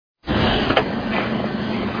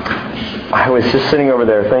I was just sitting over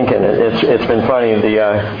there thinking, it's been funny.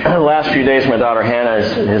 The last few days, my daughter Hannah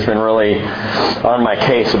has been really on my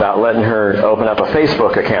case about letting her open up a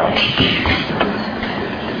Facebook account.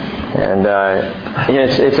 And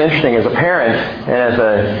it's interesting as a parent and as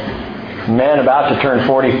a man about to turn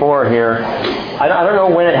 44 here. I don't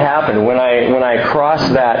know when it happened. When I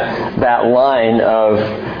crossed that line of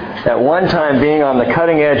at one time being on the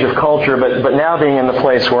cutting edge of culture, but now being in the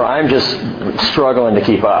place where I'm just struggling to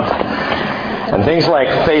keep up. And things like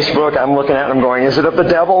Facebook, I'm looking at them going, is it of the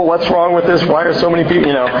devil? What's wrong with this? Why are so many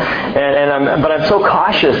people, but I'm so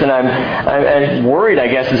cautious and I'm worried, I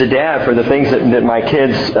guess, as a dad for the things that my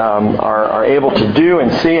kids are able to do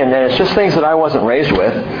and see. And it's just things that I wasn't raised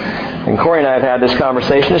with. And Corey and I have had this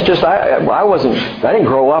conversation. It's just I didn't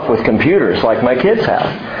grow up with computers like my kids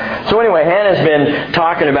have. So anyway, Hannah's been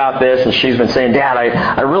talking about this, and she's been saying, Dad,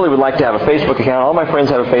 I really would like to have a Facebook account. All my friends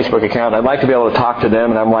have a Facebook account. I'd like to be able to talk to them.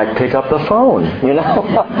 And I'm like, pick up the phone,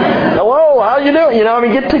 Hello, how you doing?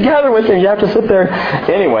 Get together with them. You have to sit there.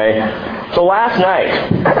 Anyway, so last night,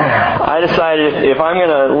 I decided if I'm going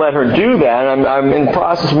to let her do that, and I'm in the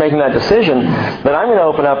process of making that decision, that I'm going to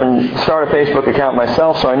open up and start a Facebook account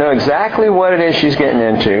myself so I know exactly what it is she's getting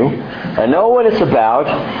into. I know what it's about.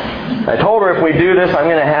 I told her if we do this, I'm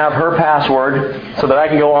going to have her password so that I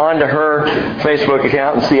can go on to her Facebook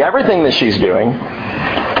account and see everything that she's doing.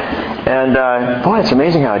 And boy, it's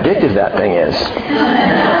amazing how addictive that thing is.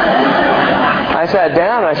 I sat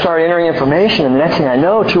down and I started entering information, and the next thing I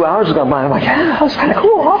know, 2 hours have gone by. I'm like, yeah, that was kind of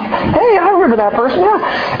cool. Huh? Hey, I remember that person. Yeah.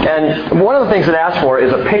 And one of the things it asks for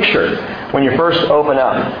is a picture when you first open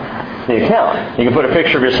up the account. You can put a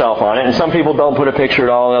picture of yourself on it, and some people don't put a picture at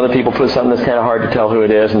all, and other people put something that's kind of hard to tell who it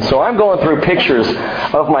is. And so I'm going through pictures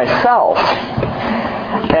of myself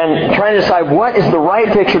and trying to decide what is the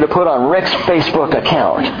right picture to put on Rick's Facebook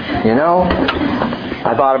account.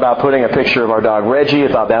 I thought about putting a picture of our dog Reggie.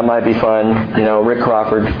 I thought that might be fun. Rick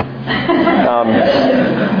Crawford. And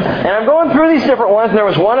I'm going through these different ones, and there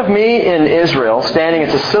was one of me in Israel standing,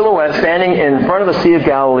 it's a silhouette, standing in front of the Sea of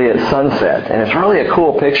Galilee at sunset. And it's really a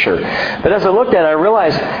cool picture. But as I looked at it, I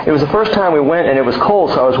realized it was the first time we went, and it was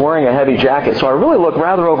cold, so I was wearing a heavy jacket. So I really looked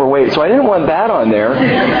rather overweight, so I didn't want that on there.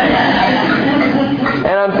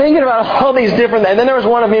 And I'm thinking about all these different... And then there was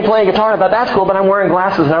one of me playing guitar, and I thought, that's cool, but I'm wearing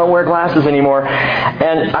glasses, and I don't wear glasses anymore.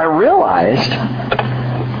 And I realized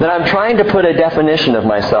that I'm trying to put a definition of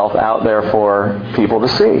myself out there for people to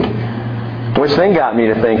see. Which then got me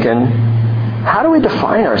to thinking, how do we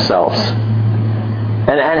define ourselves?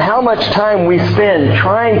 And how much time we spend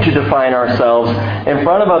trying to define ourselves in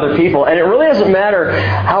front of other people. And it really doesn't matter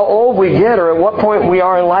how old we get or at what point we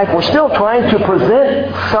are in life. We're still trying to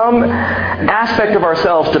present some aspect of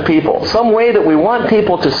ourselves to people. Some way that we want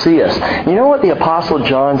people to see us. You know what the Apostle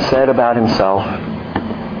John said about himself?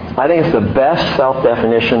 I think it's the best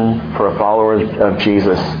self-definition for a follower of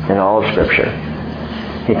Jesus in all of Scripture.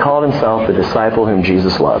 He called himself the disciple whom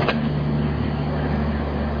Jesus loved.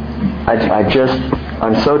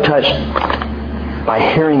 I'm so touched by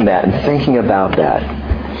hearing that and thinking about that.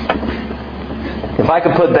 If I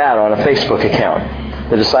could put that on a Facebook account,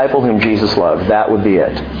 the disciple whom Jesus loved, that would be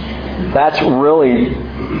it. That's really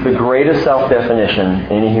the greatest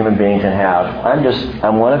self-definition any human being can have.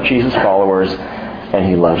 I'm one of Jesus' followers, and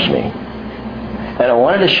He loves me. And I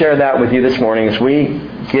wanted to share that with you this morning as we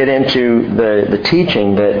get into the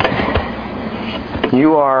teaching that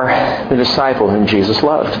you are the disciple whom Jesus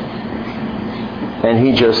loved. And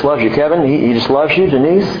He just loves you. Kevin, He just loves you.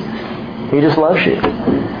 Denise, He just loves you.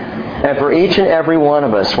 And for each and every one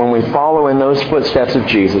of us, when we follow in those footsteps of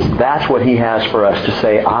Jesus, that's what He has for us to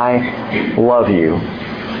say, I love you.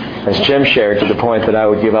 As Jim shared, to the point that I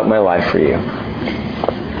would give up my life for you.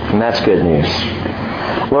 And that's good news.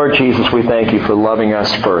 Lord Jesus, we thank you for loving us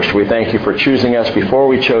first. We thank you for choosing us before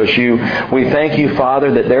we chose you. We thank you, Father,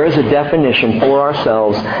 that there is a definition for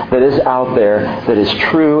ourselves that is out there, that is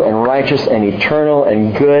true and righteous and eternal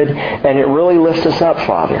and good, and it really lifts us up,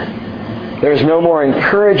 Father. There is no more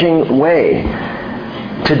encouraging way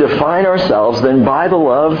to define ourselves than by the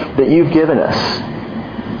love that you've given us.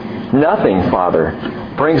 Nothing, Father,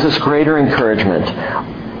 brings us greater encouragement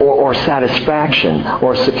or satisfaction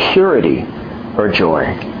or security or joy.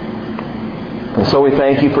 And so we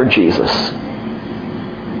thank you for Jesus.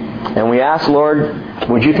 And we ask, Lord,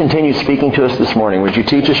 would you continue speaking to us this morning? Would you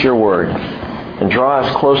teach us your word and draw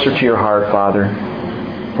us closer to your heart, Father?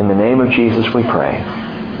 In the name of Jesus we pray.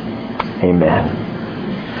 Amen.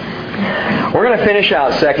 We're going to finish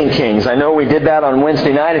out 2 Kings. I know we did that on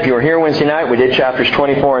Wednesday night. If you were here Wednesday night, we did chapters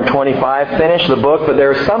 24 and 25. Finish the book, but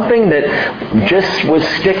there was something that just was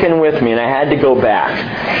sticking with me, and I had to go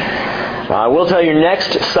back. I will tell you,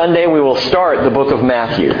 next Sunday we will start the book of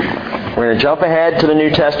Matthew. We're going to jump ahead to the New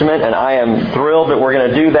Testament, and I am thrilled that we're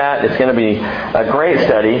going to do that. It's going to be a great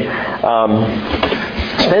study.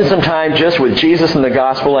 Spend some time just with Jesus and the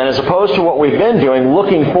gospel, and as opposed to what we've been doing,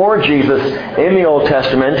 looking for Jesus in the Old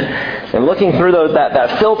Testament and looking through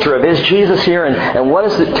that filter of, is Jesus here, and what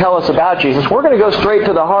does it tell us about Jesus? We're going to go straight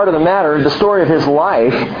to the heart of the matter, the story of His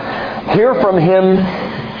life, hear from Him,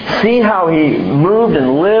 see how He moved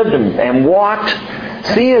and lived and walked,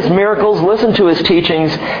 see His miracles, listen to His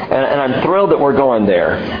teachings, and I'm thrilled that we're going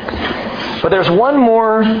there. But there's one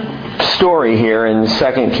more story here in 2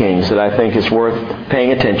 Kings that I think is worth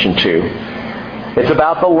paying attention to. It's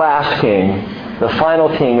about the last king, the final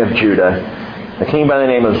king of Judah, a king by the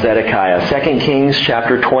name of Zedekiah. 2 Kings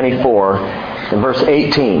chapter 24 and verse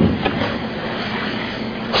 18.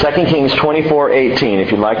 2 Kings 24:18, if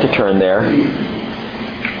you'd like to turn there.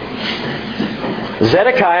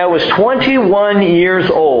 Zedekiah was 21 years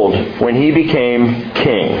old when he became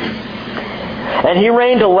king. And he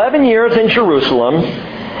reigned 11 years in Jerusalem.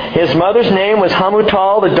 His mother's name was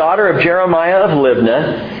Hamutal, the daughter of Jeremiah of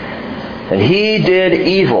Libnah. And he did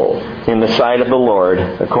evil in the sight of the Lord,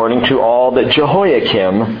 according to all that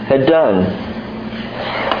Jehoiakim had done.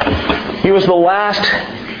 He was the last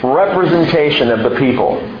representation of the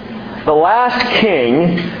people. The last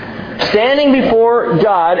king standing before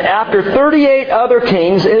God after 38 other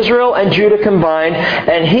kings, Israel and Judah combined,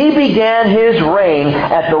 and he began his reign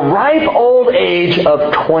at the ripe old age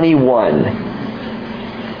of 21.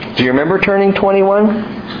 Do you remember turning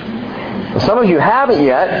 21? Some of you haven't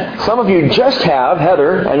yet. Some of you just have.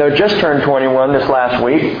 Heather, I know, just turned 21 this last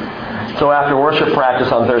week. So after worship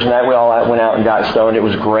practice on Thursday night, we all went out and got stoned. It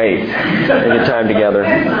was great. We had a good time together.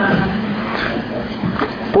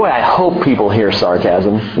 Boy, I hope people hear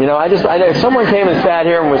sarcasm. I know if someone came and sat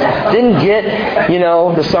here and didn't get,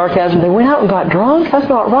 the sarcasm, they went out and got drunk? That's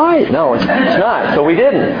not right. No, it's not. So we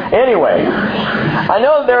didn't. Anyway, I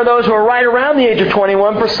know there are those who are right around the age of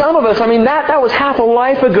 21. For some of us, that was half a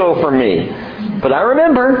life ago for me. But I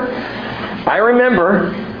remember.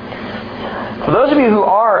 For those of you who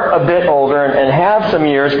are a bit older and have some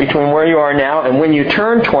years between where you are now and when you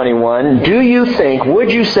turn 21,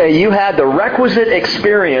 would you say you had the requisite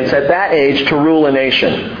experience at that age to rule a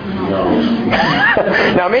nation? No.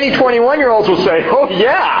 Now, many 21-year-olds will say, oh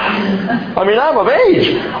yeah, I'm of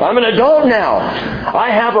age. I'm an adult now.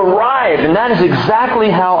 I have arrived. And that is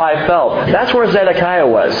exactly how I felt. That's where Zedekiah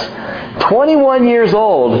was. 21 years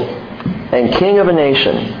old and king of a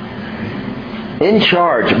nation. In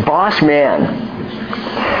charge, boss man.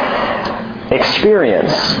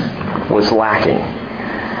 Experience was lacking.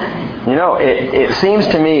 It seems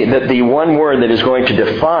to me that the one word that is going to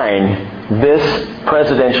define this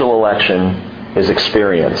presidential election is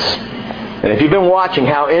experience. And if you've been watching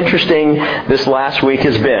how interesting this last week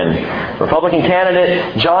has been, Republican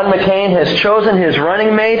candidate John McCain has chosen his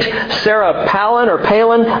running mate, Sarah Palin,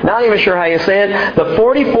 not even sure how you say it, the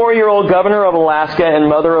 44-year-old governor of Alaska and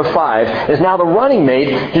mother of 5, is now the running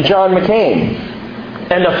mate to John McCain.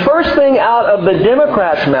 And the first thing out of the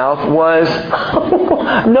Democrats' mouth was,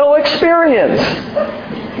 no experience.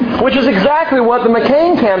 Which is exactly what the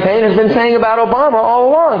McCain campaign has been saying about Obama all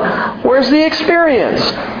along. Where's the experience?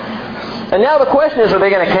 And now the question is, are they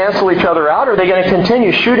going to cancel each other out, or are they going to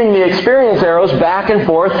continue shooting the experience arrows back and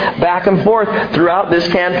forth throughout this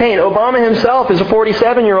campaign? Obama himself is a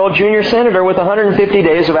 47-year-old junior senator with 150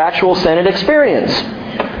 days of actual Senate experience.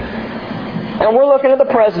 And we're looking at the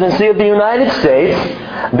presidency of the United States,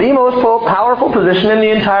 the most powerful position in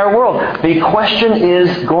the entire world. The question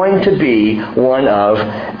is going to be one of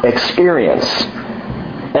experience.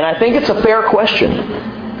 And I think it's a fair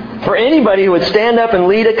question. For anybody who would stand up and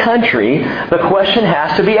lead a country, the question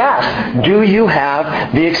has to be asked, do you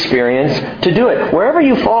have the experience to do it? Wherever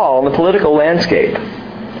you fall in the political landscape.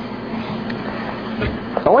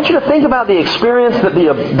 I want you to think about the experience that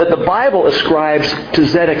the Bible ascribes to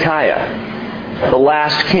Zedekiah, the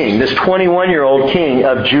last king, this 21-year-old king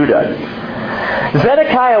of Judah.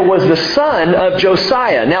 Zedekiah was the son of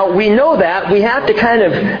Josiah. Now, we know that. We have to kind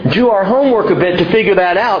of do our homework a bit to figure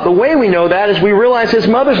that out. The way we know that is we realize his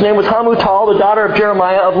mother's name was Hamutal, the daughter of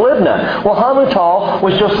Jeremiah of Libnah. Well, Hamutal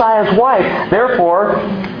was Josiah's wife. Therefore,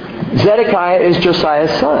 Zedekiah is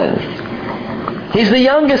Josiah's son. He's the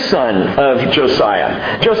youngest son of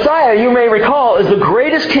Josiah. Josiah, you may recall, is the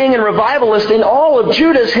greatest king and revivalist in all of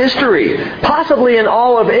Judah's history, possibly in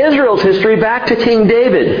all of Israel's history, back to King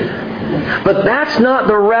David. But that's not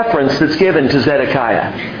the reference that's given to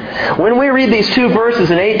Zedekiah. When we read these two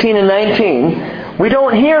verses in 18 and 19, We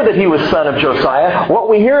don't hear that he was son of Josiah. What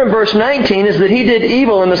we hear in verse 19 is that he did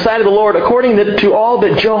evil in the sight of the Lord according to all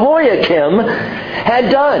that Jehoiakim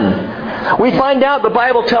had done. We find out the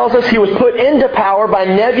Bible tells us he was put into power by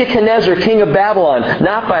Nebuchadnezzar, king of Babylon,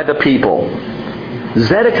 not by the people.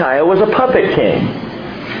 Zedekiah was a puppet king.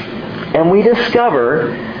 And we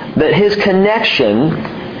discover that his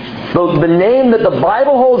connection, the name that the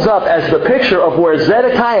Bible holds up as the picture of where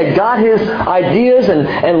Zedekiah got his ideas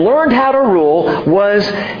and learned how to rule, was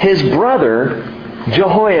his brother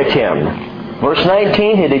Jehoiakim. Verse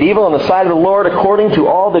 19, he did evil in the sight of the Lord according to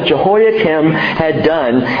all that Jehoiakim had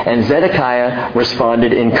done, and Zedekiah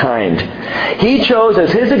responded in kind. He chose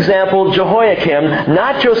as his example Jehoiakim,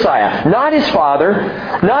 not Josiah, not his father,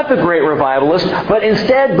 not the great revivalist, but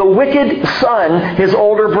instead the wicked son, his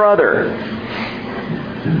older brother.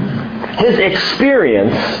 His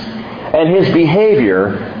experience and his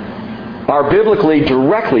behavior are biblically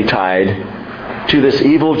directly tied to this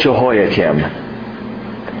evil Jehoiakim.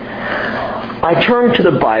 I turn to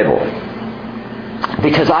the Bible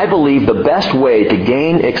because I believe the best way to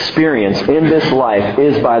gain experience in this life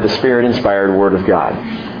is by the Spirit-inspired Word of God.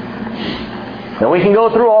 Now, we can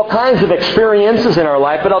go through all kinds of experiences in our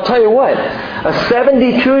life, but I'll tell you what, a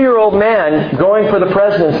 72-year-old man going for the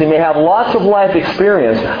presidency may have lots of life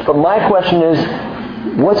experience, but my question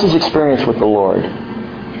is, what's his experience with the Lord?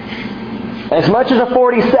 As much as a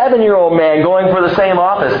 47-year-old man going for the same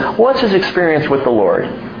office, what's his experience with the Lord?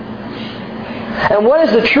 And what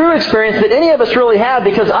is the true experience that any of us really have?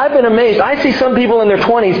 Because I've been amazed. I see some people in their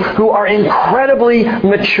 20s who are incredibly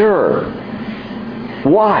mature.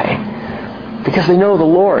 Why? Because they know the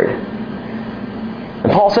Lord.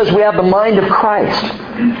 And Paul says we have the mind of Christ.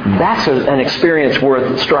 That's an experience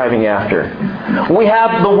worth striving after. We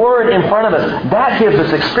have the Word in front of us. That gives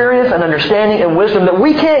us experience and understanding and wisdom that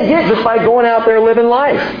we can't get just by going out there living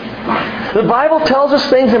life. The Bible tells us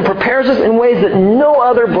things and prepares us in ways that no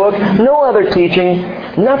other book, no other teaching,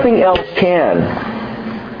 nothing else can.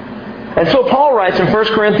 And so Paul writes in 1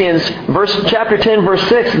 Corinthians chapter 10, verse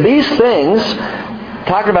 6, these things,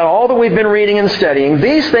 talking about all that we've been reading and studying,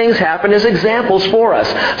 these things happen as examples for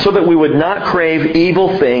us, so that we would not crave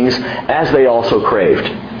evil things as they also craved.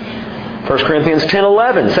 1 Corinthians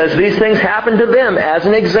 10:11 says these things happened to them as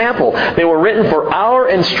an example. They were written for our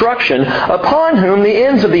instruction, upon whom the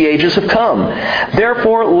ends of the ages have come.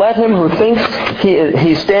 Therefore, let him who thinks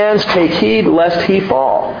he stands take heed lest he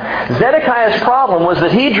fall. Zedekiah's problem was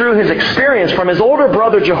that he drew his experience from his older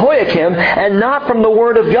brother Jehoiakim and not from the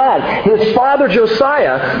Word of God. His father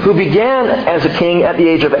Josiah, who began as a king at the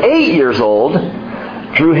age of 8 years old,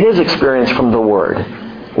 drew his experience from the Word,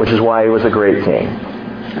 which is why he was a great king.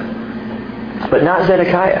 But not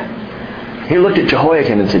Zedekiah. He looked at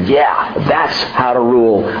Jehoiakim and said, yeah, that's how to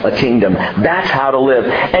rule a kingdom. That's how to live.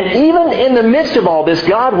 And even in the midst of all this,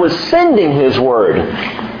 God was sending His Word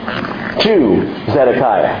to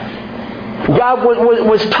Zedekiah. God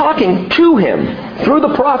was talking to him through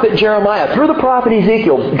the prophet Jeremiah, through the prophet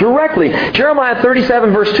Ezekiel, directly. Jeremiah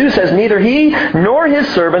 37 verse 2 says, neither he nor his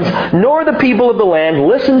servants nor the people of the land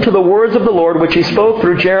listened to the words of the Lord which He spoke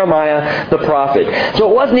through Jeremiah the prophet. So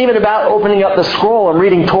it wasn't even about opening up the scroll and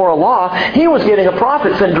reading Torah law. He was getting a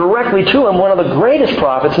prophet sent directly to him, one of the greatest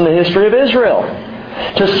prophets in the history of Israel,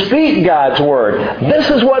 to speak God's Word. This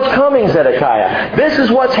is what's coming, Zedekiah. This is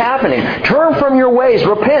what's happening. Turn from your ways.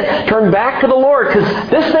 Repent. Turn back to the Lord, because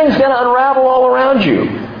this thing's going to unravel all around you.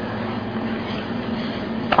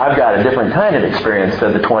 I've got a different kind of experience,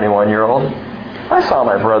 said the 21-year-old. I saw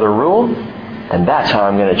my brother rule, and that's how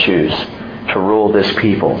I'm going to choose to rule this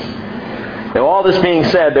people. Now, all this being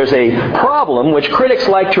said, there's a problem which critics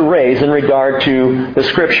like to raise in regard to the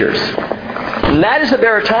Scriptures. And that is that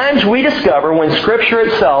there are times we discover when Scripture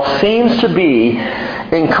itself seems to be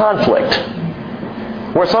in conflict.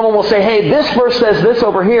 Where someone will say, hey, this verse says this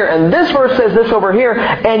over here, and this verse says this over here,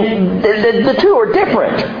 and the two are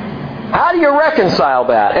different. How do you reconcile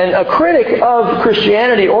that? And a critic of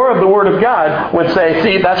Christianity or of the Word of God would say,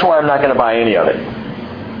 see, that's why I'm not going to buy any of it.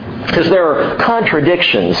 Because there are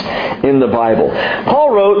contradictions in the Bible.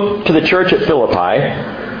 Paul wrote to the church at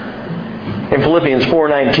Philippi, in Philippians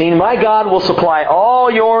 4:19, my God will supply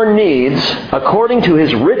all your needs according to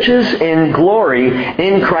His riches in glory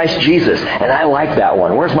in Christ Jesus. And I like that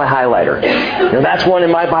one. Where's my highlighter? That's one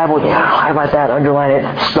in my Bible. Highlight that, underline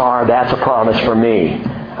it, star. That's a promise for me.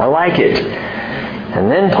 I like it.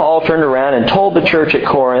 And then Paul turned around and told the church at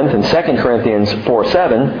Corinth in 2 Corinthians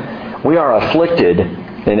 4:7, we are afflicted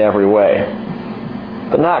in every way.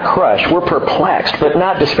 but not crushed. We're perplexed, but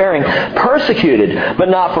not despairing. Persecuted, but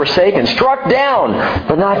not forsaken. Struck down,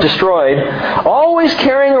 but not destroyed. Always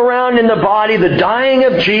carrying around in the body the dying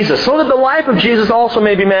of Jesus, so that the life of Jesus also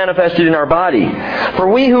may be manifested in our body. For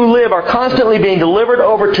we who live are constantly being delivered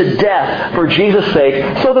over to death for Jesus' sake,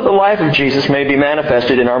 so that the life of Jesus may be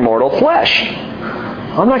manifested in our mortal flesh.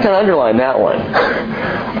 I'm not going to underline that one,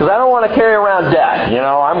 because I don't want to carry around death.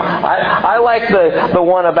 I like the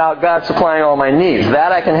one about God supplying all my needs.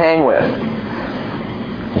 That I can hang with.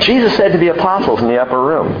 Jesus said to the apostles in the upper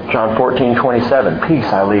room, John 14:27,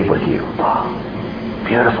 "Peace I leave with you." Oh,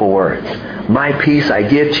 beautiful words. "My peace I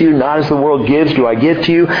give to you, not as the world gives do I give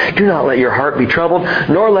to you. Do not let your heart be troubled,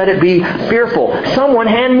 nor let it be fearful." Someone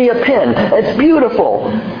hand me a pen. It's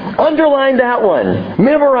beautiful. Underline that one.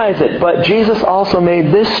 Memorize it. But Jesus also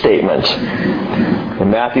made this statement in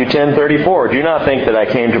Matthew 10:34. "Do not think that I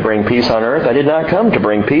came to bring peace on earth. I did not come to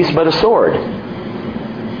bring peace, but a sword."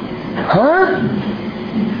 Huh?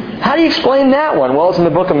 How do you explain that one? Well, it's in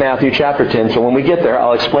the book of Matthew chapter 10, so when we get there,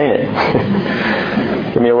 I'll explain it.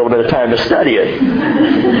 Give me a little bit of time to study it.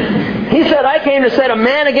 He said, "I came to set a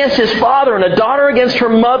man against his father, and a daughter against her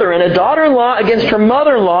mother, and a daughter-in-law against her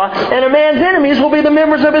mother-in-law, and a man's enemies will be the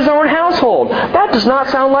members of his own household." That does not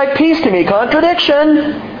sound like peace to me.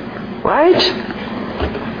 Contradiction. Right?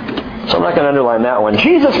 So I'm not going to underline that one.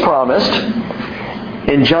 Jesus promised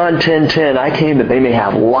in John 10:10, "I came that they may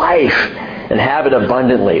have life and have it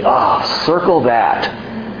abundantly." Circle that.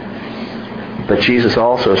 But Jesus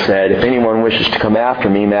also said, "If anyone wishes to come after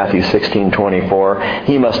me," Matthew 16:24,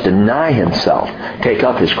 "he must deny himself, take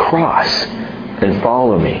up his cross, and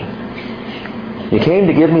follow me." You came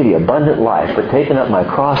to give me the abundant life, but taking up my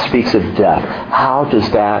cross speaks of death. How does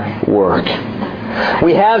that work?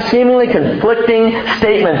 We have seemingly conflicting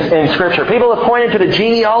statements in Scripture. People have pointed to the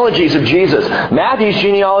genealogies of Jesus. Matthew's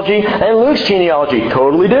genealogy and Luke's genealogy,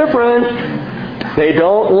 totally different. They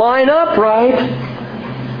don't line up right.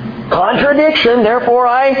 Contradiction, therefore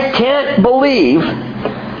I can't believe.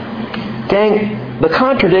 Gang, the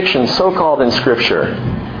contradictions so-called in Scripture,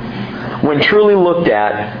 when truly looked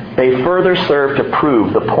at, they further serve to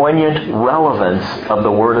prove the poignant relevance of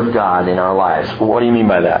the Word of God in our lives. What do you mean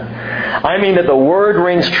by that? I mean that the Word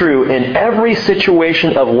rings true in every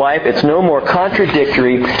situation of life. It's no more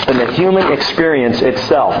contradictory than the human experience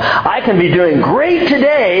itself. I can be doing great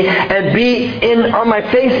today and be on my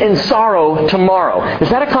face in sorrow tomorrow. Is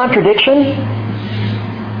that a contradiction?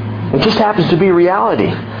 It just happens to be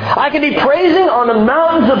reality. I can be praising on the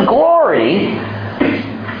mountains of glory,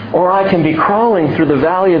 or I can be crawling through the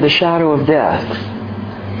valley of the shadow of death.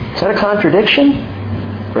 Is that a contradiction?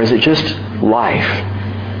 Or is it just life?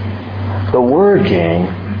 The Word, gang,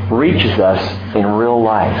 reaches us in real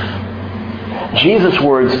life. Jesus'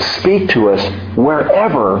 words speak to us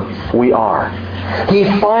wherever we are. He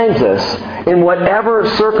finds us in whatever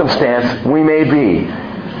circumstance we may be.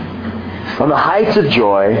 On the heights of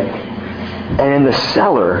joy and in the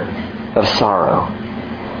cellar of sorrow.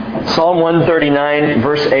 Psalm 139,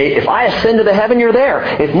 verse 8, "If I ascend to the heaven, you're there.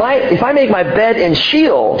 If I make my bed in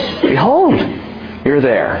Sheol, behold, you're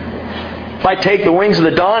there. If I take the wings of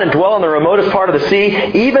the dawn and dwell in the remotest part of the sea,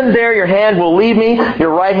 even there your hand will lead me, your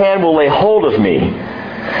right hand will lay hold of me."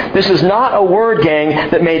 This is not a word, gang,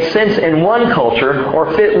 that made sense in one culture or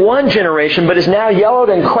fit one generation, but is now yellowed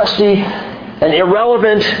and crusty and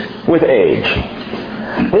irrelevant with age.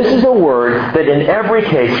 This is a word that in every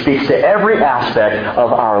case speaks to every aspect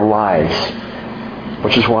of our lives,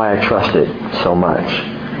 which is why I trust it so much.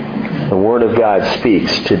 The Word of God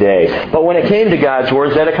speaks today. But when it came to God's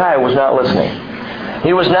Word, Zedekiah was not listening.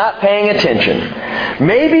 He was not paying attention.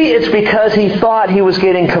 Maybe it's because he thought he was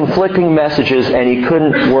getting conflicting messages and he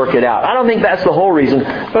couldn't work it out. I don't think that's the whole reason,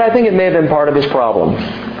 but I think it may have been part of his problem.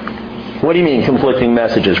 What do you mean, conflicting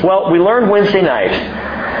messages? Well, we learned Wednesday night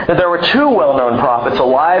that there were two well-known prophets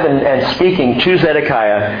alive and speaking to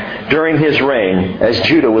Zedekiah during his reign as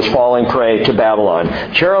Judah was falling prey to Babylon.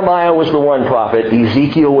 Jeremiah was the one prophet,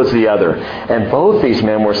 Ezekiel was the other. And both these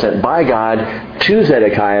men were sent by God to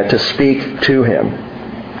Zedekiah to speak to him.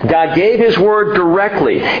 God gave His Word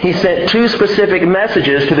directly. He sent two specific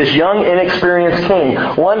messages to this young, inexperienced king,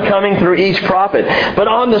 one coming through each prophet. But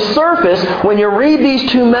on the surface, when you read these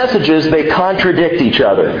two messages, they contradict each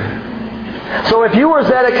other. So if you were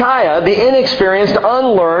Zedekiah, the inexperienced,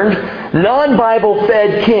 unlearned, non-Bible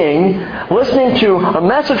fed king, listening to a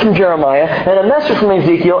message from Jeremiah and a message from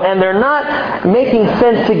Ezekiel, and they're not making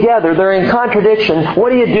sense together, they're in contradiction, what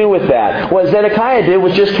do you do with that? What Zedekiah did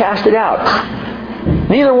was just cast it out.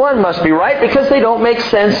 Neither one must be right because they don't make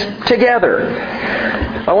sense together.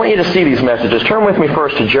 I want you to see these messages. Turn with me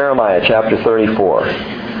first to Jeremiah chapter 34.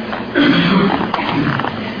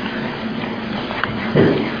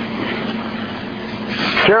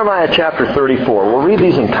 Jeremiah chapter 34. We'll read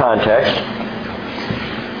these in context.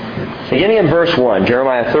 Beginning in verse 1,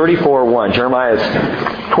 Jeremiah 34:1. Jeremiah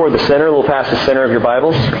is toward the center, a little past the center of your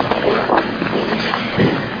Bibles.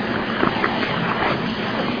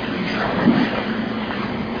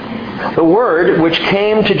 The word which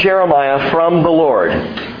came to Jeremiah from the Lord,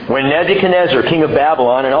 when Nebuchadnezzar, king of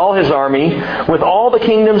Babylon, and all his army, with all the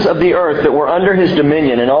kingdoms of the earth that were under his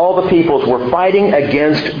dominion, and all the peoples, were fighting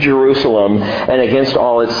against Jerusalem and against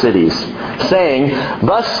all its cities, saying,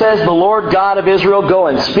 Thus says the Lord God of Israel, Go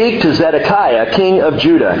and speak to Zedekiah, king of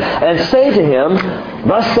Judah, and say to him,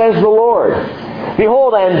 Thus says the Lord,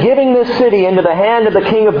 Behold, I am giving this city into the hand of the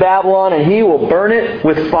king of Babylon, and he will burn it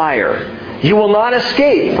with fire. You will not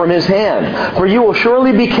escape from his hand, for you will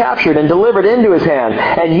surely be captured and delivered into his hand.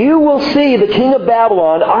 And you will see the king of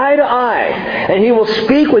Babylon eye to eye, and he will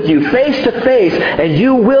speak with you face to face, and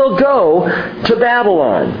you will go to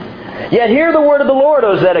Babylon. Yet hear the word of the Lord,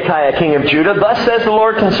 O Zedekiah, king of Judah. Thus says the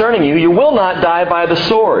Lord concerning you, You will not die by the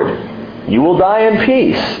sword. You will die in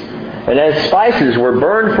peace. And as spices were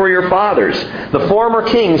burned for your fathers, the former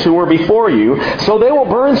kings who were before you, so they will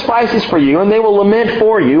burn spices for you, and they will lament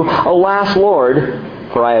for you, Alas, Lord,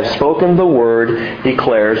 for I have spoken the word,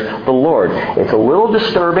 declares the Lord. It's a little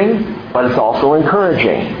disturbing, but it's also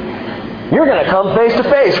encouraging. You're going to come face to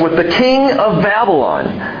face with the king of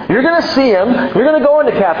Babylon. You're going to see him. You're going to go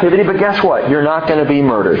into captivity, but guess what? You're not going to be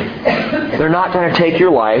murdered. They're not going to take your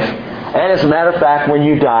life. And as a matter of fact, when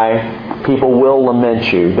you die, people will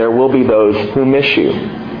lament you. There will be those who miss you.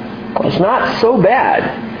 It's not so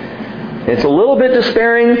bad. It's a little bit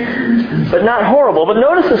despairing, but not horrible. But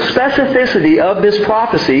notice the specificity of this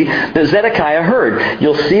prophecy that Zedekiah heard.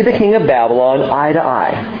 You'll see the king of Babylon eye to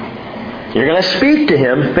eye. You're going to speak to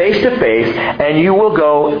him face to face, and you will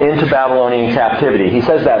go into Babylonian captivity. He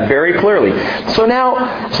says that very clearly. So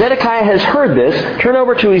now, Zedekiah has heard this. Turn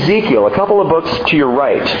over to Ezekiel, a couple of books to your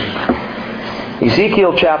right.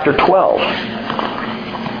 Ezekiel chapter 12.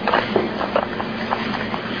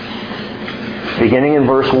 Beginning in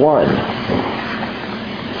verse 1.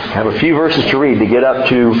 I have a few verses to read to get up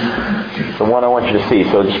to the one I want you to see.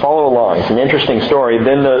 So just follow along. It's an interesting story.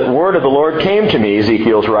 Then the word of the Lord came to me,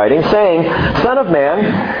 Ezekiel's writing, saying, Son of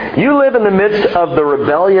man, you live in the midst of the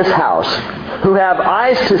rebellious house, who have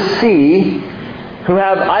eyes to see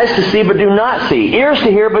but do not see, ears to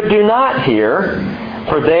hear but do not hear,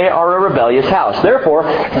 for they are a rebellious house. Therefore,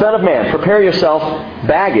 Son of man, prepare yourself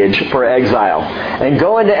baggage for exile, and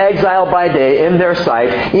go into exile by day in their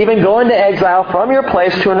sight, even go into exile from your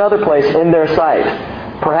place to another place in their sight.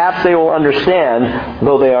 Perhaps they will understand,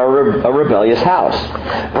 though they are a rebellious house.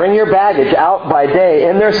 Bring your baggage out by day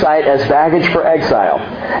in their sight as baggage for exile.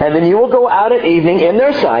 And then you will go out at evening in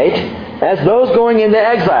their sight as those going into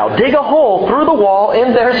exile. Dig a hole through the wall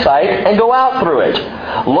in their sight and go out through it.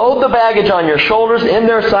 Load the baggage on your shoulders in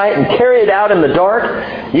their sight and carry it out in the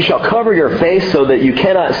dark. You shall cover your face so that you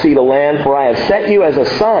cannot see the land, for I have set you as a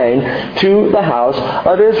sign to the house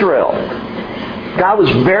of Israel. God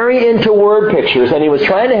was very into word pictures, and he was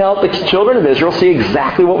trying to help the children of Israel see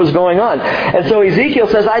exactly what was going on. And so Ezekiel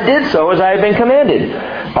says, I did so as I had been commanded.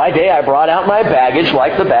 By day I brought out my baggage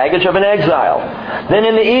like the baggage of an exile. Then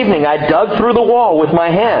in the evening I dug through the wall with my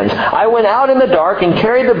hands. I went out in the dark and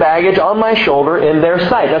carried the baggage on my shoulder in their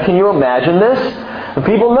sight. Now can you imagine this? The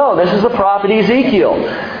people know this is the prophet Ezekiel.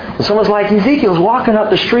 And someone's like, Ezekiel's walking up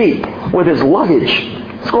the street with his luggage.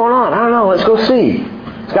 What's going on? I don't know. Let's go see.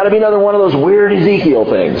 It's got to be another one of those weird Ezekiel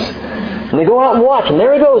things. And they go out and watch, and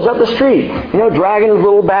there he goes up the street, dragging his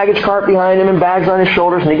little baggage cart behind him and bags on his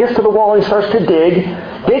shoulders, and he gets to the wall and he starts to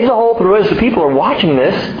digs a hole through it as the people are watching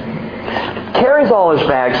this, carries all his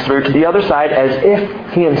bags through to the other side as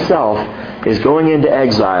if he himself is going into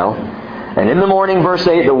exile. And in the morning, verse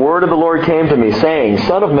 8, the word of the Lord came to me, saying,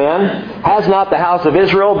 Son of man, has not the house of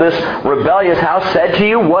Israel, this rebellious house, said to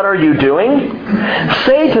you, What are you doing?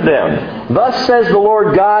 Say to them, Thus says the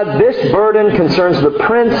Lord God, this burden concerns the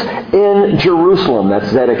prince in Jerusalem, that's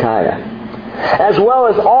Zedekiah, as well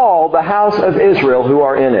as all the house of Israel who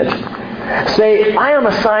are in it. Say, I am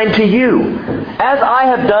assigned to you. As I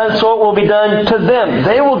have done, so it will be done to them.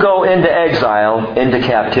 They will go into exile, into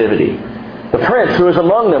captivity. The prince who is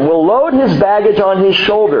among them will load his baggage on his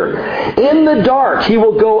shoulder. In the dark he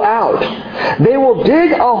will go out. They will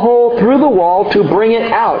dig a hole through the wall to bring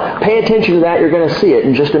it out. Pay attention to that. You're going to see it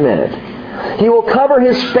in just a minute. He will cover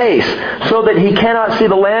his face so that he cannot see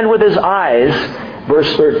the land with his eyes.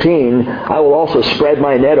 Verse 13, I will also spread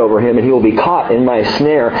my net over him, and he will be caught in my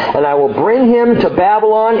snare. And I will bring him to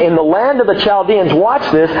Babylon in the land of the Chaldeans.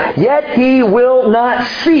 Watch this. Yet he will not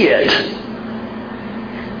see it,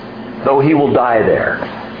 though he will die there.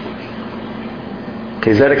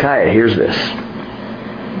 Okay, Zedekiah hears this.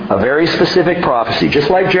 A very specific prophecy. Just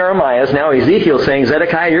like Jeremiah's, now Ezekiel's saying,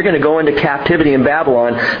 Zedekiah, you're going to go into captivity in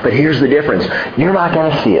Babylon, but here's the difference. You're not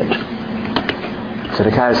going to see it.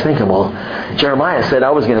 Zedekiah's thinking, well, Jeremiah said I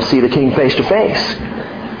was going to see the king face to face.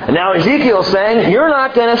 And now Ezekiel's saying, you're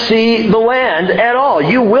not going to see the land at all.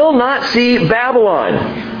 You will not see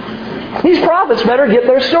Babylon. These prophets better get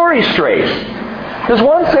their stories straight. Because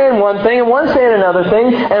one's saying one thing and one's saying another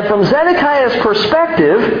thing, and from Zedekiah's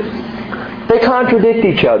perspective, they contradict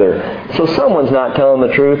each other. So someone's not telling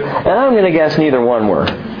the truth, and I'm going to guess neither one were.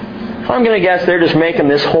 I'm going to guess they're just making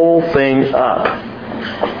this whole thing up.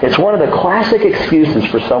 It's one of the classic excuses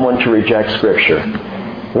for someone to reject Scripture.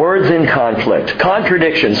 Words in conflict,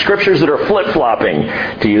 contradiction, Scriptures that are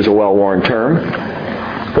flip-flopping, to use a well-worn term.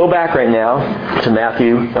 Go back right now to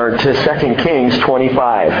 2 Kings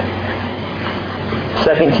 25.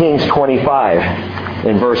 2 Kings 25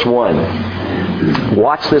 in verse 1.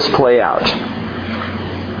 Watch this play out.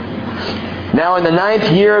 Now in the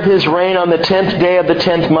 9th year of his reign, on the 10th day of the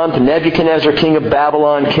 10th month, Nebuchadnezzar, king of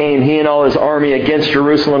Babylon, came, he and all his army, against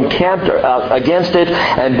Jerusalem, camped against it,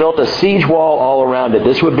 and built a siege wall all around it.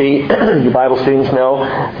 This would be, you Bible students know,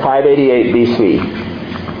 588 BC.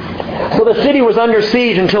 So the city was under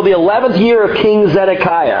siege until the 11th year of King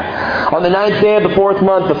Zedekiah. On the 9th day of the 4th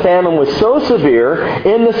month, the famine was so severe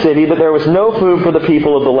in the city that there was no food for the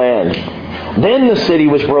people of the land. Then the city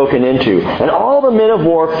was broken into, and all the men of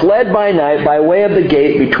war fled by night by way of the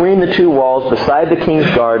gate between the two walls beside the king's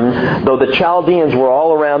garden, though the Chaldeans were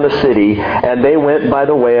all around the city, and they went by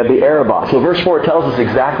the way of the Arabah. So verse 4 tells us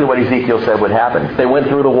exactly what Ezekiel said would happen. They went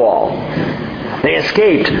through the wall. They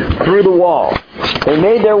escaped through the wall. They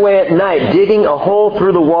made their way at night, digging a hole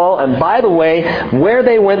through the wall. And by the way, where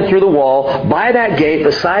they went through the wall, by that gate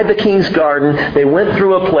beside the king's garden, they went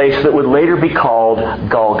through a place that would later be called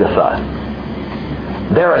Golgotha.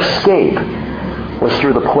 Their escape was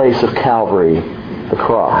through the place of Calvary, the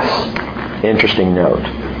cross. Interesting note.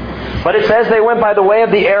 But it says they went by the way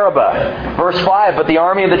of the Arabah. Verse 5, but the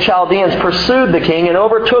army of the Chaldeans pursued the king and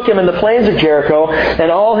overtook him in the plains of Jericho,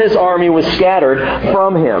 and all his army was scattered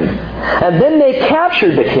from him. And then they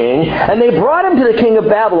captured the king, and they brought him to the king of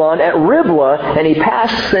Babylon at Riblah, and he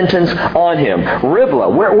passed sentence on him. Riblah.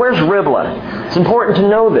 Where's Riblah? It's important to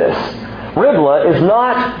know this. Riblah is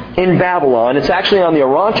not in Babylon. It's actually on the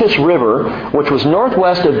Orontes River, which was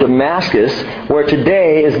northwest of Damascus, where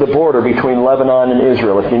today is the border between Lebanon and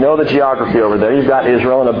Israel. If you know the geography over there, you've got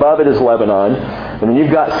Israel, and above it is Lebanon, and then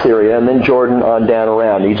you've got Syria, and then Jordan on down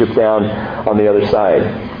around, Egypt down on the other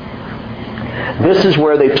side. This is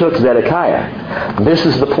where they took Zedekiah. This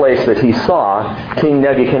is the place that he saw King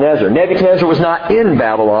Nebuchadnezzar. Nebuchadnezzar was not in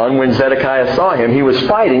Babylon when Zedekiah saw him. He was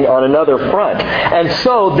fighting on another front. And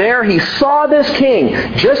so there he saw this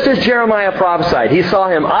king, just as Jeremiah prophesied. He saw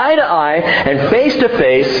him eye to eye and face to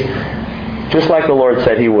face, just like the Lord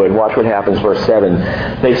said he would. Watch what happens, verse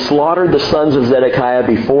 7. They slaughtered the sons of Zedekiah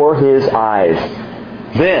before his eyes.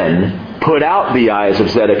 Then put out the eyes of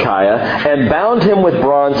Zedekiah, and bound him with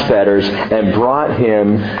bronze fetters, and brought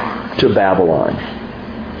him to Babylon.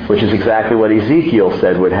 Which is exactly what Ezekiel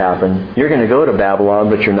said would happen. You're going to go to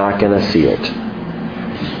Babylon, but you're not going to see it.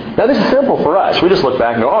 Now this is simple for us. We just look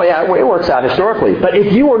back and go, oh yeah, it works out historically. But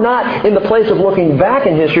if you were not in the place of looking back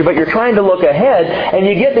in history, but you're trying to look ahead, and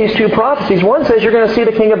you get these two prophecies, one says you're going to see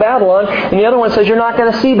the king of Babylon, and the other one says you're not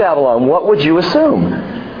going to see Babylon, what would you assume?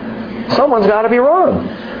 Someone's got to be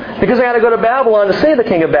wrong. Because I got to go to Babylon to see the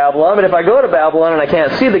king of Babylon, but if I go to Babylon and I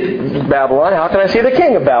can't see the Babylon, how can I see the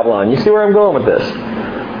king of Babylon? You see where I'm going with this?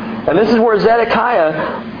 And this is where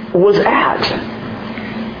Zedekiah was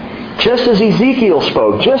at. Just as Ezekiel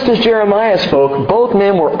spoke, just as Jeremiah spoke, both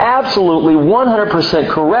men were absolutely 100%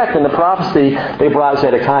 correct in the prophecy they brought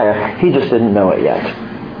Zedekiah. He just didn't know it yet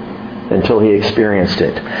until he experienced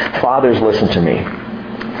it. Fathers, listen to me.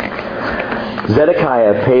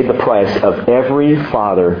 Zedekiah paid the price of every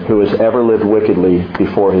father who has ever lived wickedly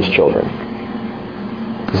before his children.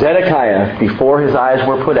 Zedekiah, before his eyes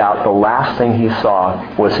were put out, the last thing he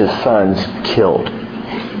saw was his sons killed.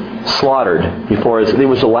 Slaughtered. It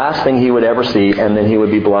was the last thing he would ever see, and then he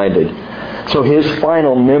would be blinded. So his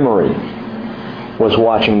final memory was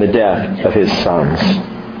watching the death of his sons.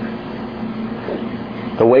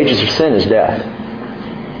 The wages of sin is death.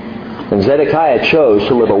 And Zedekiah chose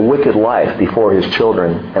to live a wicked life before his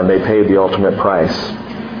children, and they paid the ultimate price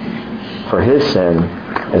for his sin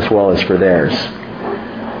as well as for theirs.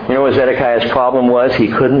 You know what Zedekiah's problem was? He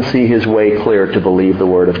couldn't see his way clear to believe the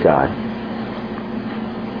Word of God.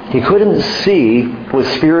 He couldn't see with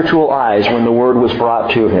spiritual eyes when the Word was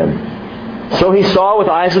brought to him. So he saw with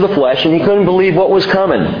eyes of the flesh, and he couldn't believe what was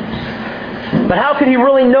coming. But how could he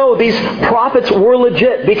really know these prophets were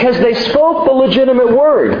legit? Because they spoke the legitimate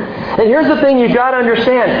word. And here's the thing you've got to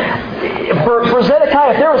understand. For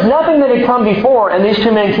Zedekiah, if there was nothing that had come before and these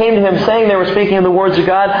two men came to him saying they were speaking in the words of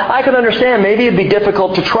God, I could understand. Maybe it'd be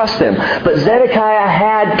difficult to trust them. But Zedekiah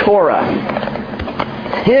had Torah.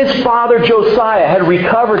 His father Josiah had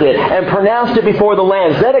recovered it and pronounced it before the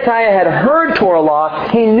land. Zedekiah had heard Torah law.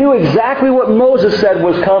 He knew exactly what Moses said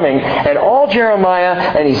was coming. And all Jeremiah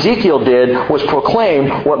and Ezekiel did was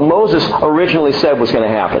proclaim what Moses originally said was going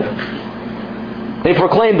to happen. They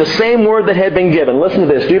proclaimed the same word that had been given. Listen to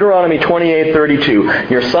this, Deuteronomy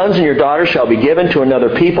 28:32. Your sons and your daughters shall be given to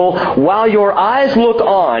another people, while your eyes look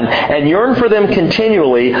on and yearn for them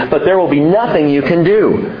continually, but there will be nothing you can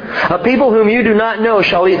do. A people whom you do not know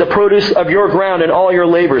shall eat the produce of your ground and all your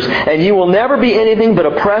labors, and you will never be anything but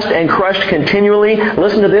oppressed and crushed continually.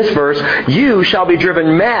 Listen to this verse. You shall be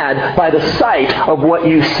driven mad by the sight of what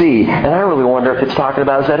you see. And I really wonder if it's talking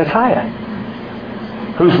about Zedekiah,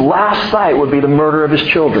 whose last sight would be the murder of his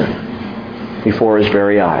children before his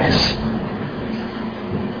very eyes.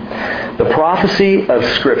 The prophecy of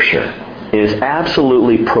Scripture is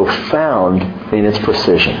absolutely profound in its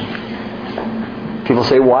precision. People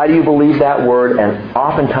say, why do you believe that word? And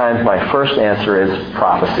oftentimes my first answer is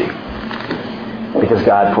prophecy. Because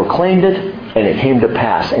God proclaimed it and it came to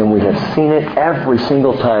pass. And we have seen it every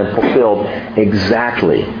single time fulfilled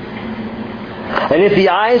exactly. And if the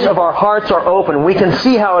eyes of our hearts are open, we can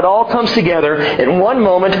see how it all comes together in one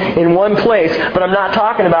moment, in one place. But I'm not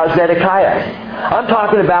talking about Zedekiah. I'm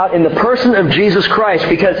talking about in the person of Jesus Christ.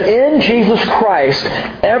 Because in Jesus Christ,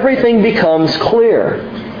 everything becomes clear.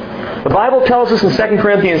 The Bible tells us in 2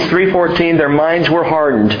 Corinthians 3:14, their minds were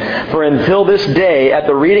hardened. For until this day, at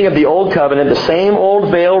the reading of the Old Covenant, the same old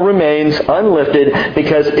veil remains unlifted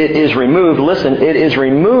because it is removed. Listen, it is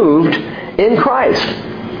removed in Christ.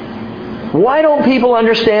 Why don't people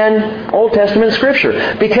understand Old Testament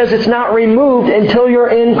Scripture? Because it's not removed until you're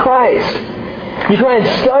in Christ. You try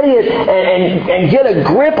and study it and get a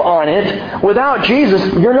grip on it without Jesus,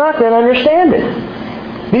 you're not going to understand it.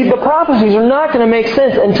 The prophecies are not going to make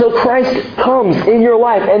sense until Christ comes in your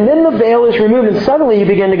life. And then the veil is removed and suddenly you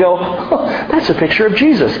begin to go, oh, that's a picture of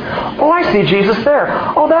Jesus. Oh, I see Jesus there.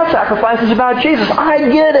 Oh, that sacrifice is about Jesus. I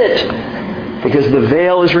get it. Because the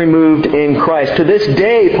veil is removed in Christ. To this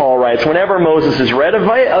day, Paul writes, whenever Moses is read, a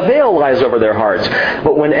veil lies over their hearts.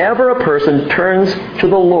 But whenever a person turns to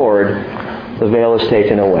the Lord, the veil is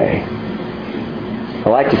taken away. I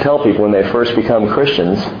like to tell people when they first become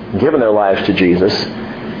Christians, given their lives to Jesus,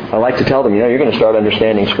 I like to tell them, you're going to start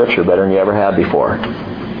understanding Scripture better than you ever have before.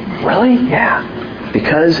 Really? Yeah.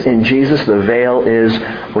 Because in Jesus the veil is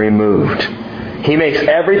removed. He makes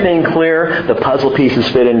everything clear. The puzzle pieces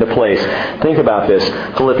fit into place. Think about this.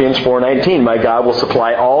 Philippians 4:19. My God will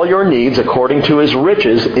supply all your needs according to His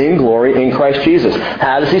riches in glory in Christ Jesus.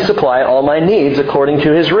 How does He supply all my needs according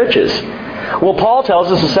to His riches? Well, Paul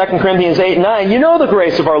tells us in 2 Corinthians 8:9, you know the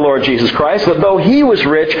grace of our Lord Jesus Christ, that though He was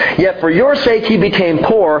rich, yet for your sake He became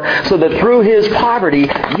poor, so that through His poverty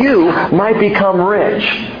you might become rich.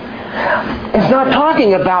 It's not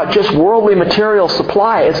talking about just worldly material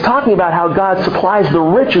supply. It's talking about how God supplies the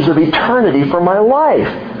riches of eternity for my life.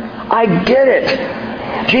 I get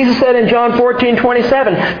it. Jesus said in John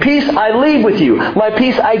 14:27, peace I leave with you. My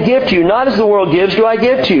peace I give to you. Not as the world gives do I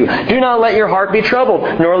give to you. Do not let your heart be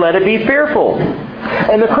troubled, nor let it be fearful.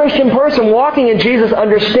 And the Christian person walking in Jesus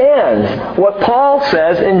understands what Paul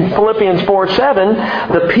says in Philippians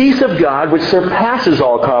 4:7, the peace of God, which surpasses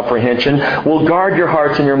all comprehension, will guard your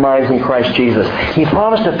hearts and your minds in Christ Jesus. He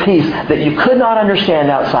promised a peace that you could not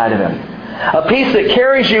understand outside of Him. A peace that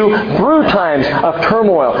carries you through times of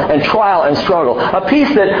turmoil and trial and struggle. A peace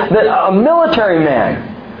that a military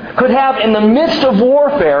man could have in the midst of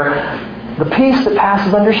warfare, the peace that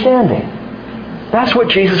passes understanding. That's what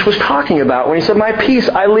Jesus was talking about when He said, my peace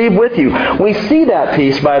I leave with you. We see that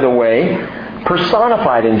peace, by the way,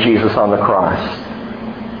 personified in Jesus on the cross.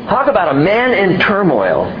 Talk about a man in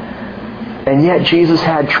turmoil. And yet Jesus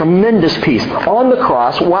had tremendous peace on the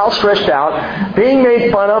cross while stretched out, being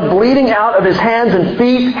made fun of, bleeding out of His hands and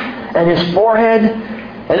feet and His forehead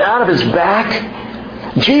and out of His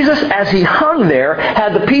back. Jesus, as He hung there,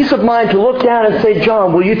 had the peace of mind to look down and say,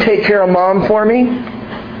 John, will you take care of Mom for me?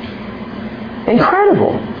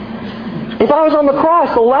 Incredible. If I was on the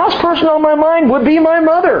cross, the last person on my mind would be my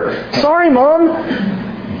mother. Sorry, Mom.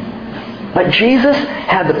 But Jesus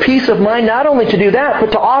had the peace of mind not only to do that,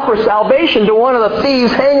 but to offer salvation to one of the thieves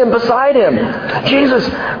hanging beside Him. Jesus,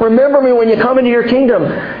 remember me when you come into your kingdom.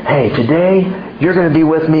 Hey, today you're going to be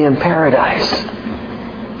with me in paradise.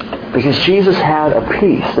 Because Jesus had a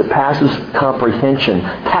peace that passes comprehension,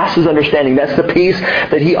 passes understanding. That's the peace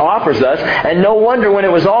that He offers us. And no wonder when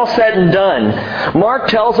it was all said and done, Mark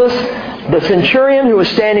tells us the centurion who was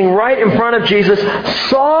standing right in front of Jesus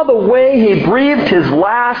saw the way He breathed His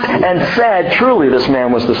last and said, truly this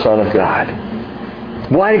man was the Son of God.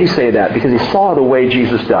 Why did he say that? Because he saw the way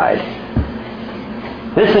Jesus died.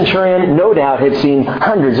 This centurion, no doubt, had seen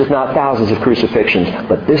hundreds, if not thousands, of crucifixions.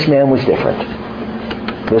 But this man was different.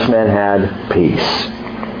 This man had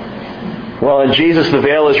peace. Well, in Jesus, the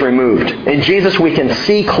veil is removed. In Jesus, we can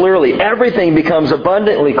see clearly. Everything becomes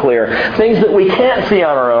abundantly clear. Things that we can't see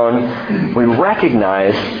on our own, we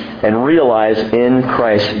recognize and realize in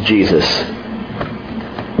Christ Jesus.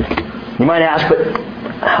 You might ask, but,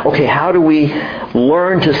 okay, how do we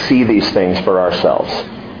learn to see these things for ourselves?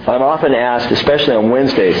 I'm often asked, especially on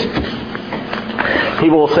Wednesdays,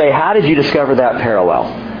 people will say, how did you discover that parallel?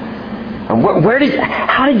 And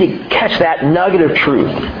how did you catch that nugget of truth?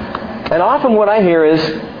 And often what I hear is,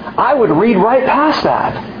 I would read right past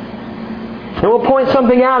that. And we'll point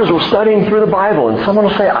something out as we're studying through the Bible, and someone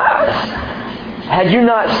will say, had you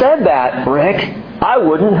not said that, Rick, I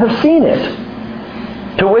wouldn't have seen it.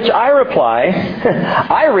 To which I reply,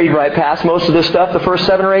 I read right past most of this stuff the first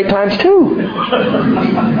 7 or 8 times too.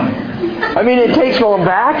 I mean, it takes going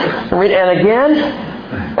back and again.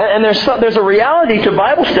 And there's a reality to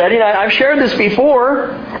Bible study, and I've shared this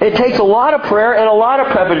before. It takes a lot of prayer and a lot of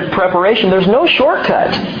preparation. There's no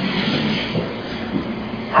shortcut.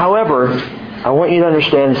 However, I want you to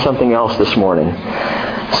understand something else this morning.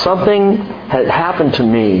 Something had happened to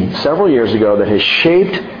me several years ago that has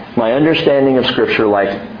shaped my understanding of Scripture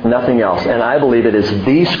like nothing else. And I believe it is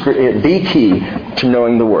the key to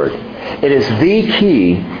knowing the Word. It is the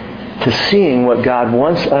key to seeing what God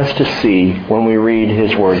wants us to see when we read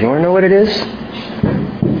His Word. You want to know what it is?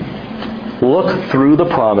 Look through the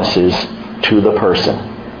promises to the person.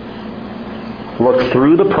 Look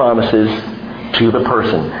through the promises to the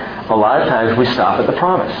person. A lot of times we stop at the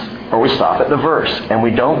promise, or we stop at the verse, and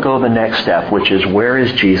we don't go the next step, which is, where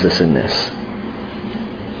is Jesus in this?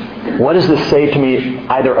 What does this say to me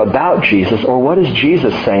either about Jesus, or what is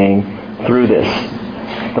Jesus saying through this?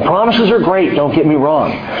 The promises are great, don't get me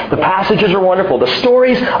wrong. The passages are wonderful. The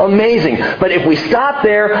story's amazing. But if we stop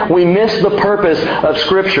there, we miss the purpose of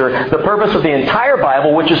Scripture, the purpose of the entire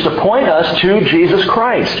Bible, which is to point us to Jesus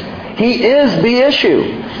Christ. He is the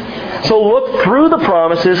issue. So look through the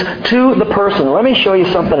promises to the person. Let me show you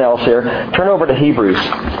something else here. Turn over to Hebrews,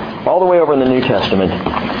 all the way over in the New Testament.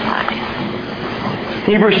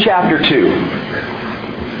 Hebrews chapter 2.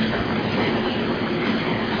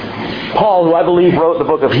 Paul, who I believe wrote the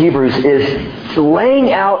book of Hebrews, is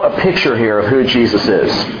laying out a picture here of who Jesus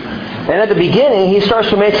is. And at the beginning, he starts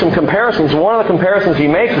to make some comparisons. One of the comparisons he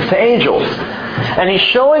makes is to angels. And he's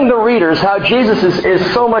showing the readers how Jesus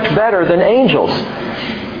is so much better than angels.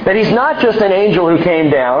 That He's not just an angel who came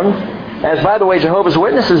down, as, by the way, Jehovah's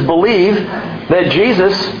Witnesses believe that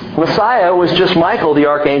Jesus, Messiah, was just Michael, the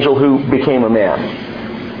archangel, who became a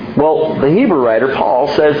man. Well, the Hebrew writer, Paul,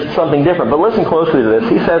 says something different. But listen closely to this.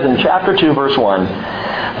 He says in chapter 2, verse 1,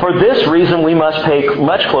 "For this reason we must pay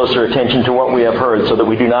much closer attention to what we have heard, so that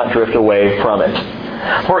we do not drift away from it.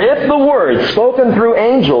 For if the word spoken through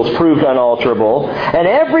angels proved unalterable, and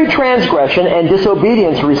every transgression and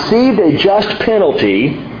disobedience received a just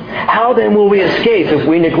penalty, how then will we escape if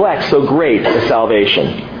we neglect so great a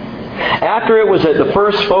salvation? After it was at the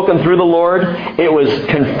first spoken through the Lord, it was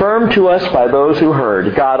confirmed to us by those who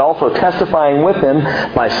heard, God also testifying with Him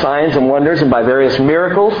by signs and wonders and by various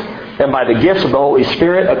miracles and by the gifts of the Holy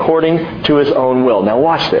Spirit according to His own will." Now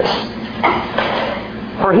watch this.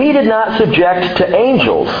 "For He did not subject to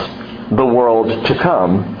angels the world to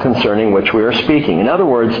come, concerning which we are speaking." In other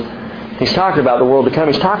words, he's talking about the world to come.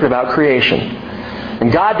 He's talking about creation.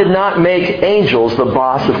 And God did not make angels the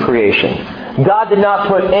boss of creation. God did not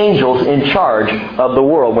put angels in charge of the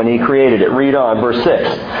world when He created it. Read on, verse 6.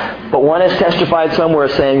 "But one has testified somewhere,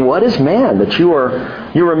 saying, What is man that you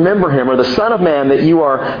remember him, or the Son of Man that you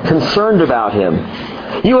are concerned about him?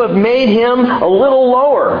 You have made him a little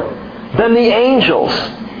lower than the angels."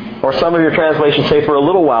 Or some of your translations say, "for a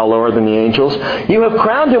little while lower than the angels. You have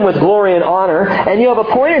crowned him with glory and honor, and you have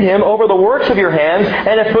appointed him over the works of your hands,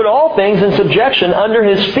 and have put all things in subjection under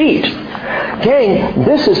his feet." Gang,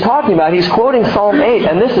 this is talking about, he's quoting Psalm 8,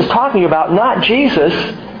 and this is talking about not Jesus,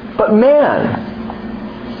 but man.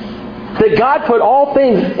 That God put all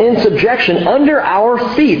things in subjection under our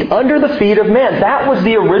feet, under the feet of man. That was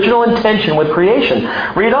the original intention with creation.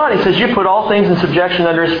 Read on, he says, "You put all things in subjection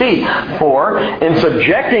under His feet. For, in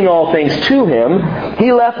subjecting all things to Him,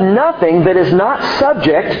 He left nothing that is not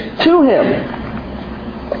subject to Him."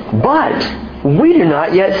 But we do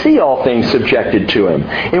not yet see all things subjected to him.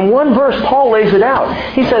 In one verse, Paul lays it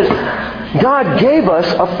out. He says, God gave us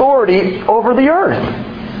authority over the earth.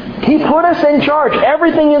 He put us in charge,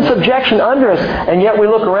 everything in subjection under us, and yet we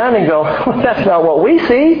look around and go, well, that's not what we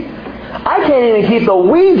see. I can't even keep the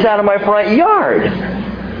weeds out of my front yard,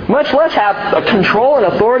 much less have a control and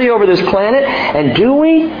authority over this planet. And do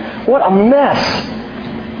we? What a mess.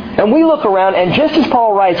 And we look around, and just as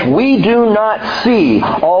Paul writes, we do not see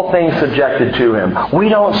all things subjected to him. We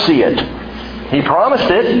don't see it. He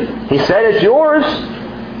promised it. He said it's yours.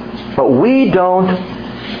 But we don't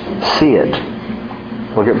see it.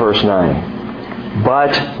 Look at verse 9.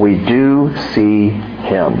 But we do see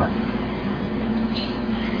him.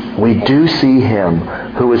 We do see him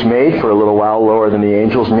who was made for a little while lower than the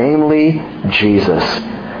angels, namely Jesus,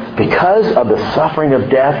 because of the suffering of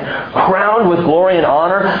death, crowned with glory and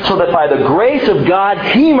honor, so that by the grace of God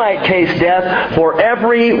he might taste death for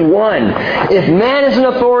everyone. If man is an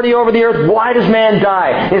authority over the earth, why does man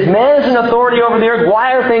die? If man is an authority over the earth,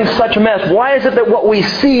 why are things such a mess? Why is it that what we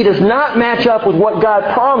see does not match up with what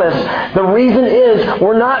God promised? The reason is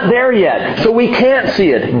we're not there yet, so we can't see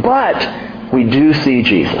it. But we do see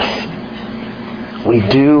Jesus. We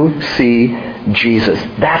do see Jesus.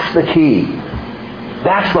 That's the key.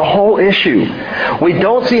 That's the whole issue. We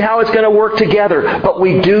don't see how it's going to work together, but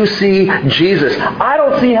we do see Jesus. I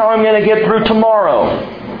don't see how I'm going to get through tomorrow,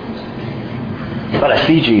 but I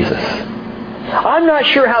see Jesus. I'm not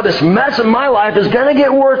sure how this mess in my life is going to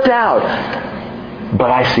get worked out, but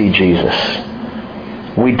I see Jesus.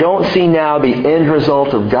 We don't see now the end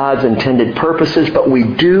result of God's intended purposes, but we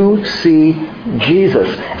do see Jesus.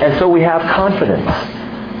 And so we have confidence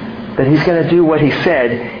that He's going to do what He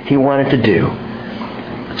said He wanted to do.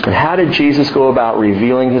 And how did Jesus go about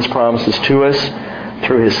revealing His promises to us?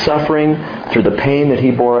 Through His suffering, through the pain that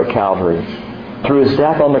He bore at Calvary, through His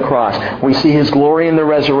death on the cross. We see His glory in the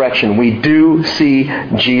resurrection. We do see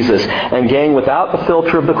Jesus. And gang, without the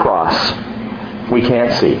filter of the cross, we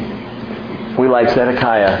can't see. We, like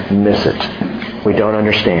Zedekiah, miss it. We don't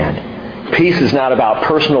understand. Peace is not about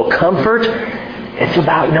personal comfort. It's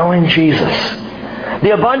about knowing Jesus.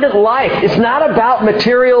 The abundant life is not about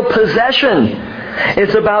material possession.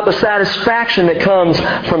 It's about the satisfaction that comes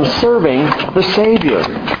from serving the Savior.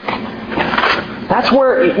 That's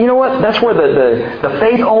where, you know what? That's where the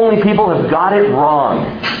faith-only people have got it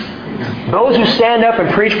wrong. Those who stand up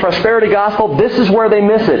and preach prosperity gospel, this is where they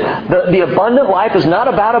miss it. The abundant life is not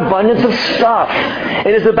about abundance of stuff.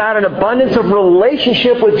 It is about an abundance of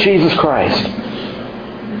relationship with Jesus Christ,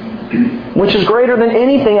 which is greater than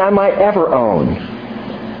anything I might ever own.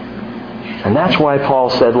 And that's why Paul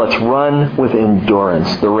said, let's run with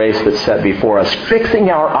endurance the race that's set before us, fixing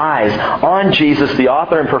our eyes on Jesus, the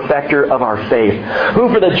author and perfecter of our faith,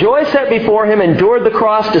 who for the joy set before Him endured the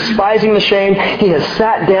cross, despising the shame. He has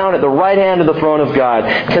sat down at the right hand of the throne of God.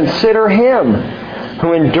 Consider Him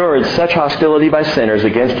who endured such hostility by sinners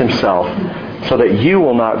against Himself, so that you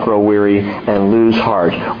will not grow weary and lose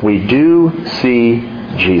heart. We do see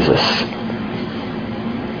Jesus.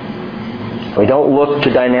 We don't look to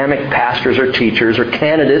dynamic pastors or teachers or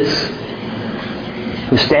candidates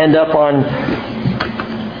who stand up on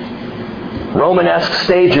Romanesque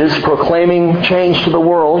stages proclaiming change to the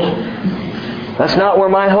world. That's not where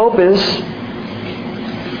my hope is.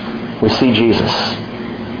 We see Jesus.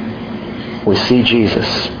 We see Jesus.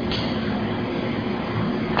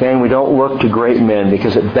 Okay, and we don't look to great men,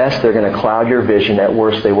 because at best they're going to cloud your vision. At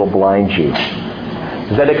worst they will blind you.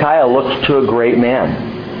 Zedekiah looked to a great man.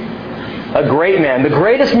 A great man. The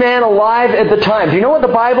greatest man alive at the time. Do you know what the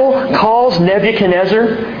Bible calls Nebuchadnezzar?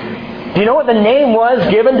 Do you know what the name was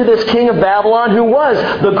given to this king of Babylon, who was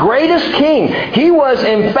the greatest king? He was,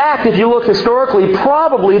 in fact, if you look historically,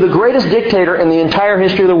 probably the greatest dictator in the entire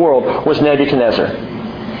history of the world was Nebuchadnezzar.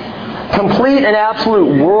 Complete and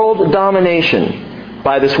absolute world domination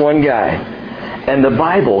by this one guy. And the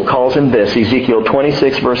Bible calls him this, Ezekiel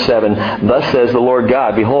 26, verse 7, thus says the Lord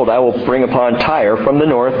God, behold, I will bring upon Tyre from the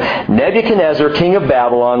north Nebuchadnezzar, king of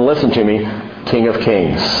Babylon, listen to me, king of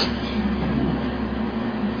kings.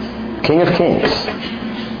 King of kings.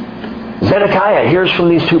 Zedekiah hears from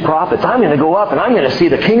these two prophets, I'm going to go up and I'm going to see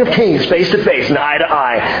the king of kings face to face and eye to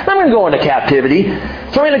eye. I'm going to go into captivity. So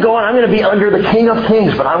I'm going to go and I'm going to be under the king of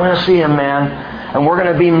kings, but I'm going to see him, man. And we're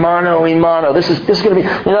going to be mano a mano. This is going to be,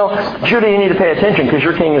 Judah, you need to pay attention, because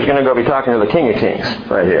your king is going to go be talking to the King of Kings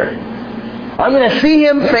right here. I'm going to see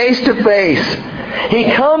him face to face.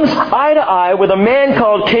 He comes eye to eye with a man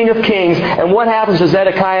called King of Kings. And what happens to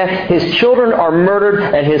Zedekiah? His children are murdered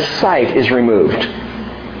and his sight is removed.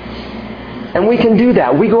 And we can do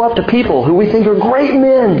that. We go up to people who we think are great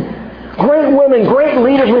men. Great women, great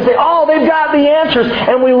leaders, we say, oh, they've got the answers.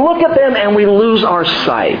 And we look at them and we lose our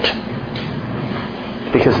sight.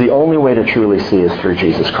 Because the only way to truly see is through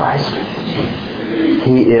Jesus Christ.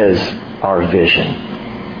 He is our vision.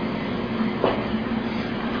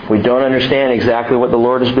 We don't understand exactly what the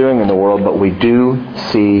Lord is doing in the world, but we do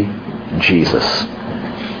see Jesus.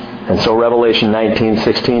 And so Revelation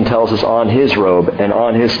 19:16 tells us on His robe and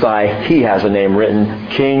on His thigh He has a name written,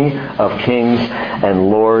 King of Kings and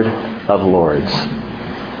Lord of Lords.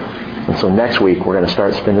 And so next week we're going to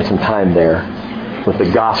start spending some time there with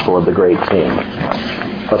the gospel of the great King.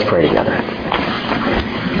 Let's pray together.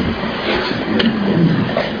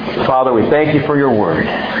 Father, we thank You for Your word.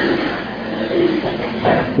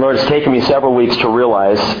 Lord, it's taken me several weeks to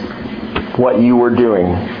realize what You were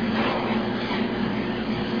doing.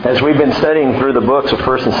 As we've been studying through the books of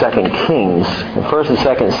 1st and 2nd Kings, and 1st and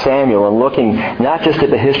 2nd Samuel, and looking not just at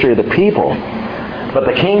the history of the people, but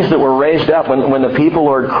the kings that were raised up when the people,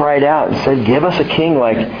 Lord, cried out and said, give us a king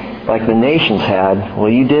like the nations had. Well,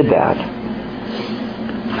 You did that.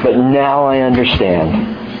 But now I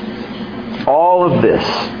understand. All of this,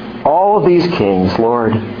 all of these kings,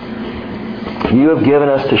 Lord, You have given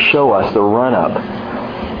us to show us the run-up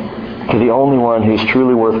to the only one who's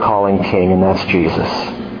truly worth calling King, and that's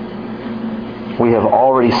Jesus. We have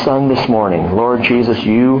already sung this morning, Lord Jesus,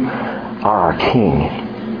 You are our King.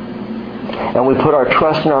 And we put our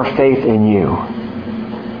trust and our faith in You.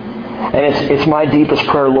 And it's my deepest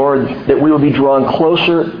prayer, Lord, that we would be drawn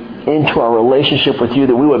closer into our relationship with You,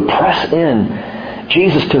 that we would press in,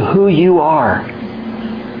 Jesus, to who You are.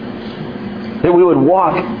 That we would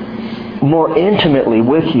walk more intimately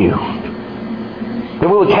with You. That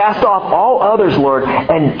we would cast off all others, Lord,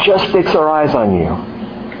 and just fix our eyes on You.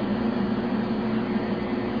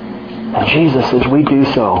 And Jesus, as we do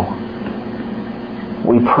so,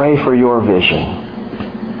 we pray for Your vision.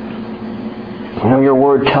 You know, Your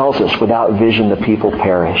word tells us, without vision the people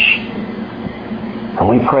perish. And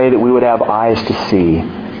we pray that we would have eyes to see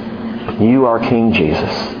You, our King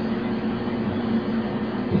Jesus.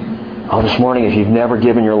 Oh, this morning, if you've never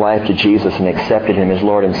given your life to Jesus and accepted Him as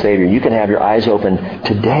Lord and Savior, you can have your eyes open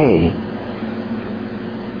today.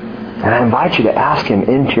 And I invite you to ask Him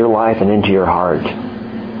into your life and into your heart.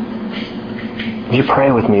 Would you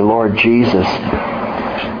pray with me, Lord Jesus,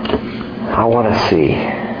 I want to see.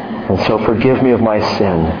 And so forgive me of my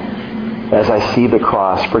sin as I see the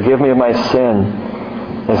cross. Forgive me of my sin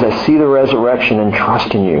as I see the resurrection and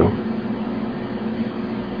trust in You.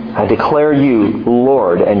 I declare You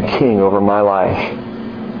Lord and King over my life.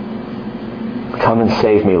 Come and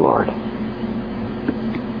save me, Lord.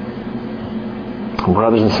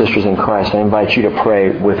 Brothers and sisters in Christ, I invite you to pray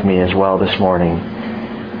with me as well this morning.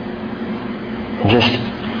 And just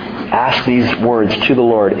ask these words to the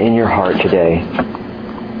Lord in your heart today.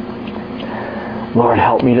 Lord,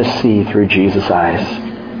 help me to see through Jesus' eyes.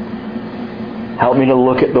 Help me to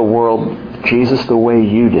look at the world, Jesus, the way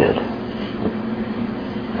You did.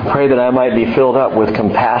 I pray that I might be filled up with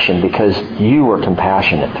compassion because You were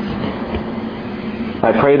compassionate.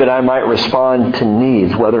 I pray that I might respond to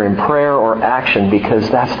needs, whether in prayer or action, because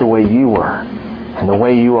that's the way You were and the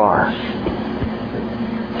way You are.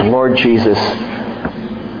 And Lord Jesus,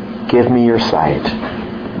 give me Your sight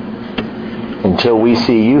until we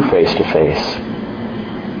see You face to face.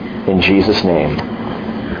 In Jesus' name,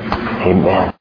 amen.